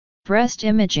Breast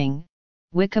imaging,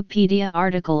 Wikipedia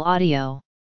article audio.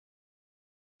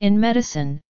 In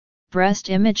medicine, breast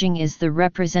imaging is the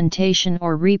representation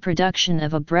or reproduction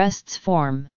of a breast's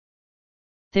form.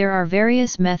 There are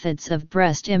various methods of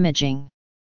breast imaging.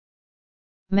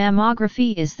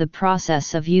 Mammography is the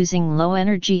process of using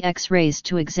low-energy X-rays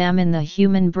to examine the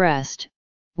human breast,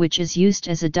 which is used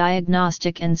as a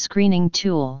diagnostic and screening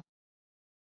tool.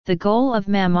 The goal of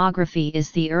mammography is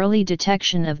the early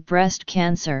detection of breast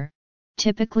cancer,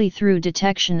 typically through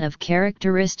detection of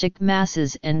characteristic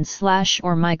masses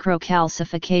and/or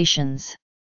microcalcifications.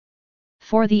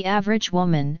 For the average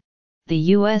woman, the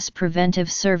U.S.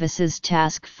 Preventive Services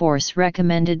Task Force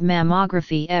recommended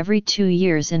mammography every 2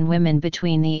 years in women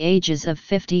between the ages of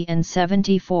 50 and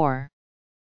 74.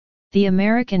 The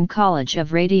American College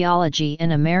of Radiology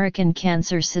and American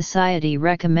Cancer Society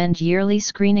recommend yearly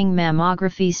screening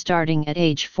mammography starting at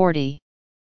age 40.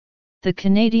 The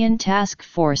Canadian Task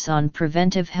Force on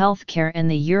Preventive Healthcare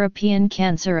and the European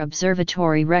Cancer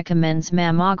Observatory recommends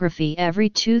mammography every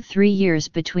 2-3 years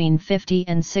between 50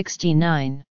 and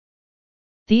 69.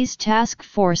 These task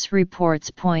force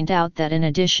reports point out that in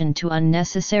addition to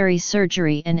unnecessary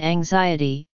surgery and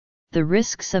anxiety, the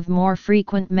risks of more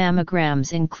frequent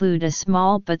mammograms include a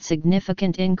small but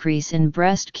significant increase in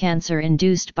breast cancer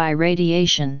induced by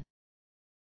radiation.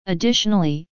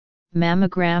 Additionally,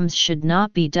 mammograms should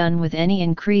not be done with any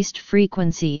increased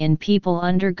frequency in people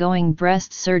undergoing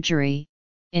breast surgery,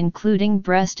 including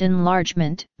breast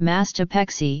enlargement,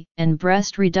 mastopexy, and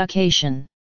breast reduction.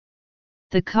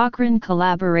 The Cochrane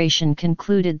collaboration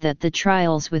concluded that the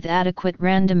trials with adequate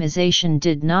randomization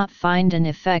did not find an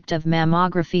effect of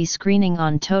mammography screening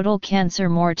on total cancer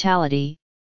mortality,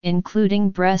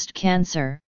 including breast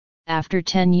cancer, after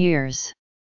 10 years.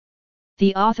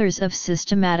 The authors of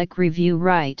Systematic Review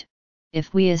write,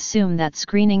 if we assume that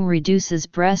screening reduces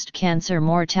breast cancer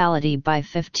mortality by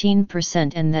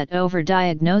 15% and that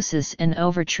overdiagnosis and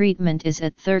overtreatment is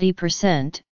at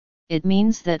 30%, it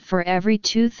means that for every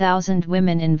 2,000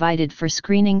 women invited for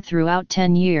screening throughout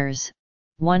 10 years,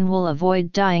 1 will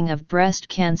avoid dying of breast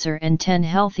cancer, and 10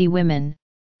 healthy women,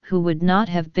 who would not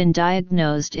have been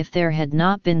diagnosed if there had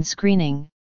not been screening,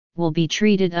 will be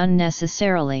treated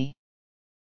unnecessarily.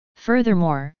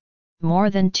 Furthermore, more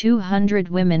than 200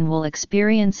 women will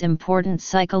experience important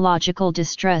psychological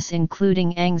distress,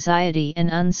 including anxiety and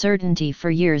uncertainty, for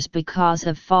years because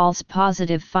of false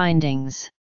positive findings.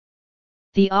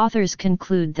 The authors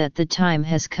conclude that the time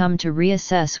has come to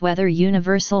reassess whether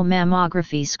universal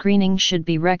mammography screening should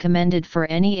be recommended for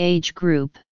any age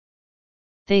group.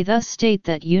 They thus state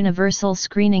that universal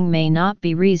screening may not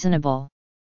be reasonable.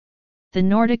 The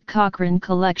Nordic Cochrane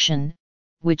Collection,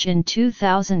 which in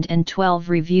 2012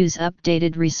 reviews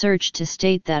updated research to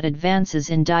state that advances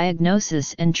in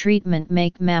diagnosis and treatment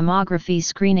make mammography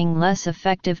screening less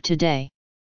effective today.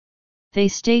 They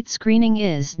state screening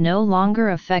is no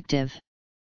longer effective.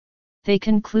 They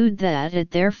conclude that it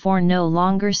therefore no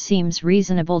longer seems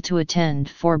reasonable to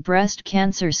attend for breast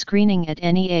cancer screening at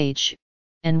any age,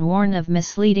 and warn of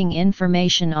misleading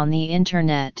information on the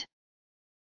Internet.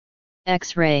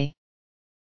 X-ray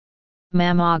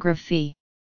mammography.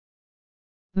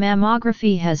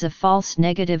 Mammography has a false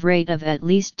negative rate of at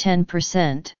least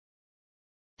 10%.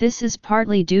 This is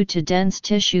partly due to dense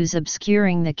tissues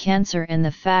obscuring the cancer and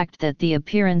the fact that the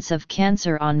appearance of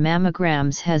cancer on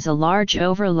mammograms has a large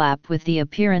overlap with the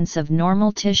appearance of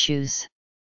normal tissues.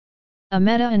 A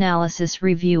meta-analysis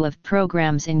review of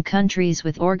programs in countries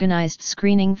with organized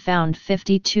screening found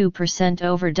 52%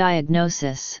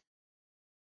 overdiagnosis.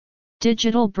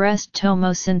 Digital breast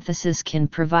tomosynthesis can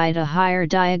provide a higher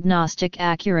diagnostic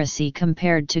accuracy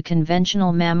compared to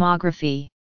conventional mammography.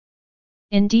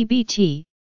 In DBT,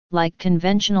 like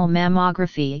conventional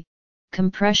mammography,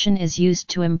 compression is used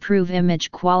to improve image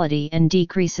quality and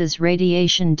decreases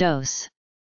radiation dose.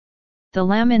 The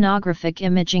laminographic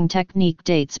imaging technique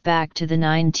dates back to the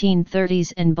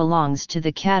 1930s and belongs to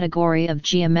the category of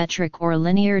geometric or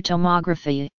linear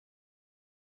tomography.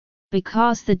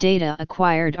 Because the data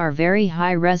acquired are very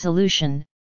high resolution,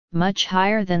 much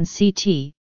higher than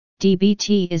CT,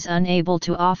 DBT is unable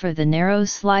to offer the narrow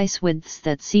slice widths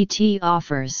that CT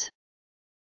offers.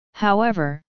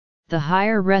 However, the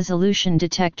higher resolution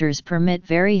detectors permit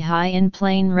very high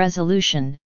in-plane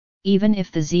resolution, even if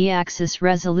the z-axis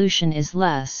resolution is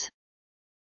less.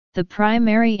 The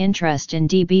primary interest in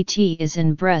DBT is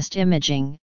in breast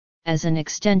imaging, as an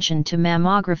extension to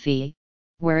mammography,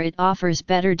 where it offers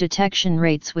better detection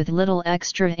rates with little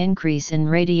extra increase in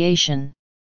radiation.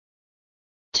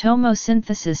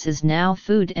 Tomosynthesis is now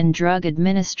Food and Drug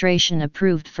Administration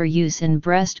approved for use in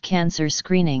breast cancer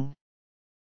screening.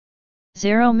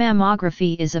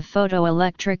 Zeromammography is a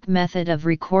photoelectric method of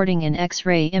recording an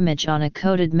X-ray image on a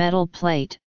coated metal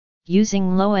plate,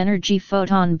 using low-energy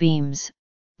photon beams,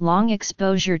 long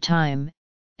exposure time,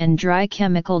 and dry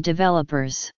chemical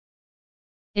developers.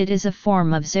 It is a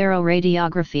form of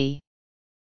zero-radiography.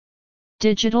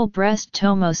 Digital breast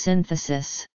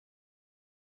tomosynthesis.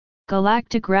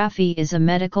 Galactography is a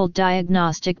medical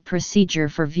diagnostic procedure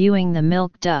for viewing the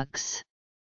milk ducts.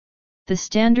 The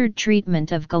standard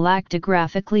treatment of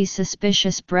galactographically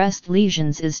suspicious breast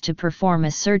lesions is to perform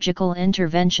a surgical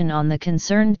intervention on the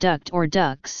concerned duct or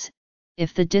ducts.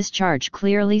 If the discharge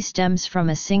clearly stems from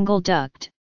a single duct,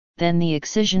 then the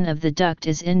excision of the duct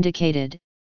is indicated.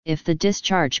 If the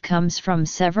discharge comes from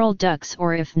several ducts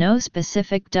or if no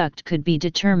specific duct could be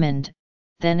determined,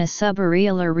 then a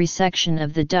subareolar resection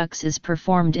of the ducts is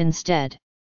performed instead.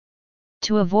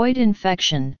 To avoid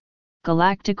infection,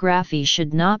 galactography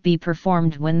should not be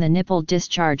performed when the nipple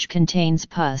discharge contains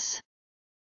pus.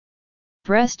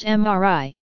 Breast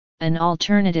MRI, an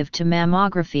alternative to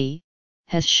mammography,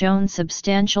 has shown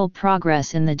substantial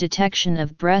progress in the detection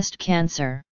of breast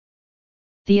cancer.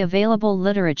 The available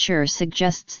literature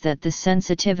suggests that the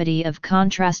sensitivity of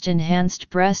contrast-enhanced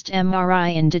breast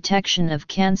MRI in detection of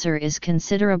cancer is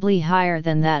considerably higher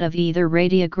than that of either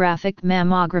radiographic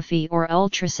mammography or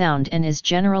ultrasound and is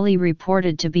generally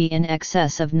reported to be in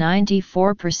excess of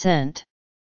 94%.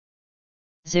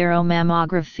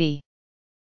 Zeromammography.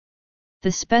 The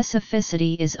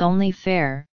specificity is only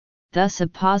fair, thus a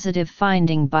positive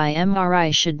finding by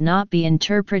MRI should not be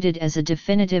interpreted as a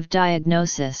definitive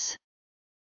diagnosis.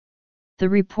 The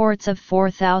reports of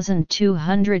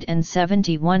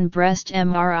 4,271 breast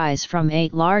MRIs from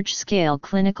 8 large-scale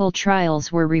clinical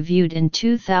trials were reviewed in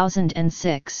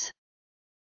 2006.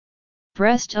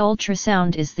 Breast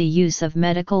ultrasound is the use of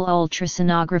medical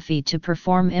ultrasonography to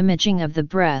perform imaging of the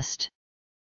breast.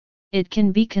 It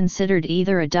can be considered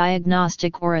either a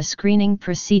diagnostic or a screening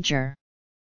procedure.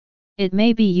 It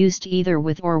may be used either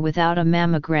with or without a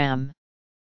mammogram.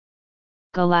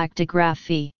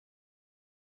 Galactography.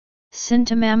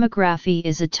 Scintimammography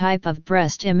is a type of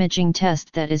breast imaging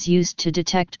test that is used to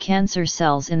detect cancer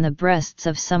cells in the breasts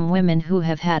of some women who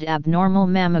have had abnormal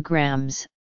mammograms,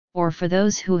 or for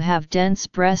those who have dense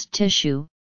breast tissue,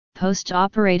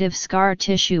 post-operative scar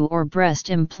tissue or breast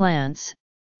implants,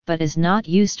 but is not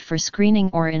used for screening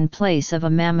or in place of a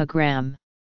mammogram.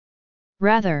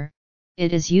 Rather,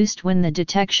 it is used when the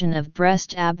detection of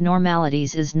breast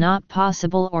abnormalities is not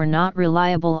possible or not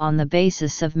reliable on the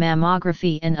basis of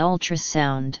mammography and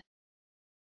ultrasound.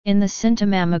 In the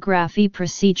scintimammography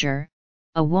procedure,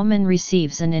 a woman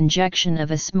receives an injection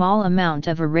of a small amount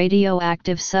of a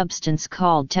radioactive substance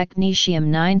called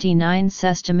technetium-99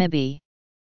 sestimib.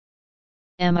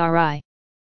 MRI.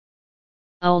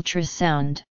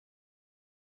 Ultrasound.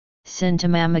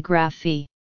 Scintimammography.